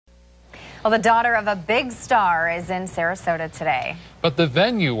Well, the daughter of a big star is in Sarasota today. But the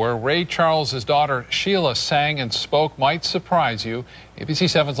venue where Raye Charles' daughter Sheila sang and spoke might surprise you. ABC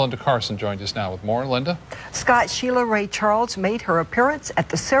 7's Linda Carson joins us now with more. Linda? Scott, Sheila Raye Charles made her appearance at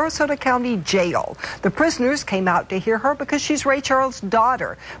the Sarasota County Jail. The prisoners came out to hear her because she's Raye Charles'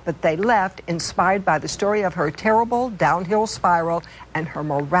 daughter, but they left inspired by the story of her terrible downhill spiral and her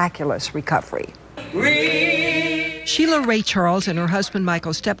miraculous recovery. Sheila Raye Charles and her husband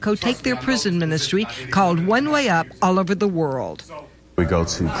Michael Stepko take their prison ministry called One Way Up all over the world. We go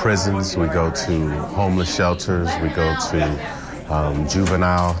to prisons, we go to homeless shelters, we go to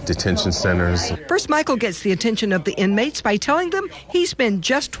juvenile detention centers. First, Michael gets the attention of the inmates by telling them he's been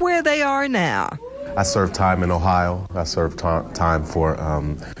just where they are now. I served time in Ohio. I served time for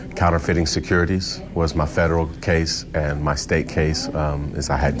counterfeiting securities was my federal case, and my state case is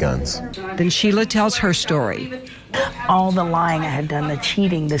I had guns. Then Sheila tells her story. All the lying I had done, the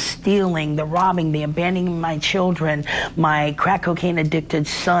cheating, the stealing, the robbing, the abandoning my children, my crack cocaine addicted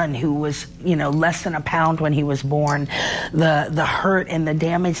son who was, less than a pound when he was born, the hurt and the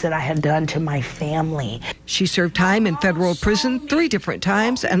damage that I had done to my family. She served time in federal prison 3 different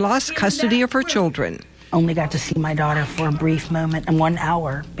times and lost custody of her children. Only got to see my daughter for a brief moment, and 1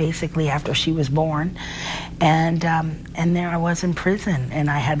 hour basically after she was born, and there I was in prison, and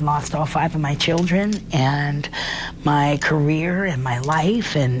I had lost all 5 of my children, and my career and my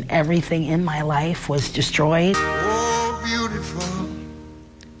life and everything in my life was destroyed. Oh, beautiful.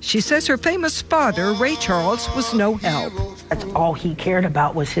 She says her famous father, Raye Charles, was no help. That's all he cared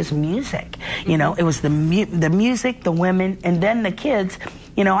about was his music. It was the music, the women, and then the kids.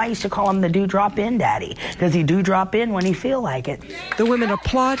 I used to call him the do-drop-in daddy because he do-drop-in when he feel like it. The women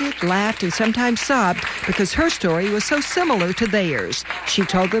applauded, laughed, and sometimes sobbed because her story was so similar to theirs. She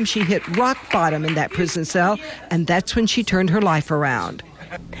told them she hit rock bottom in that prison cell, and that's when she turned her life around.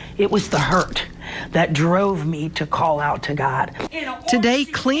 It was the hurt that drove me to call out to God. Today,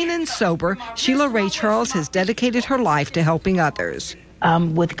 clean and sober, Sheila Raye Charles has dedicated her life to helping others.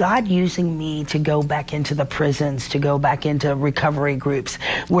 With God using me to go back into the prisons, to go back into recovery groups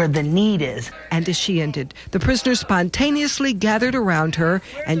where the need is. And as she ended, the prisoners spontaneously gathered around her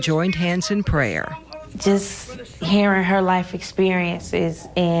and joined hands in prayer. Just hearing her life experiences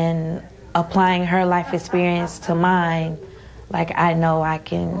and applying her life experience to mine, like I know I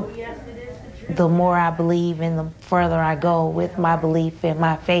can, the more I believe and the further I go with my belief and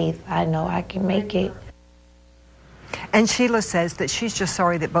my faith, I know I can make it. And Sheila says that she's just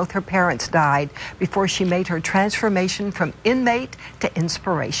sorry that both her parents died before she made her transformation from inmate to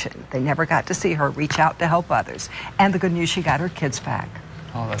inspiration. They never got to see her reach out to help others. And the good news, she got her kids back.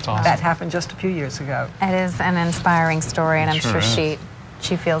 Oh, that's awesome. That happened just a few years ago. It is an inspiring story, and I'm sure she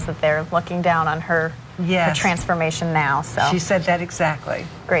feels that they're looking down on her, her transformation now. So she said that exactly.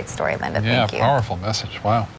 Great story, Linda. Yeah, Thank you. Powerful message. Wow.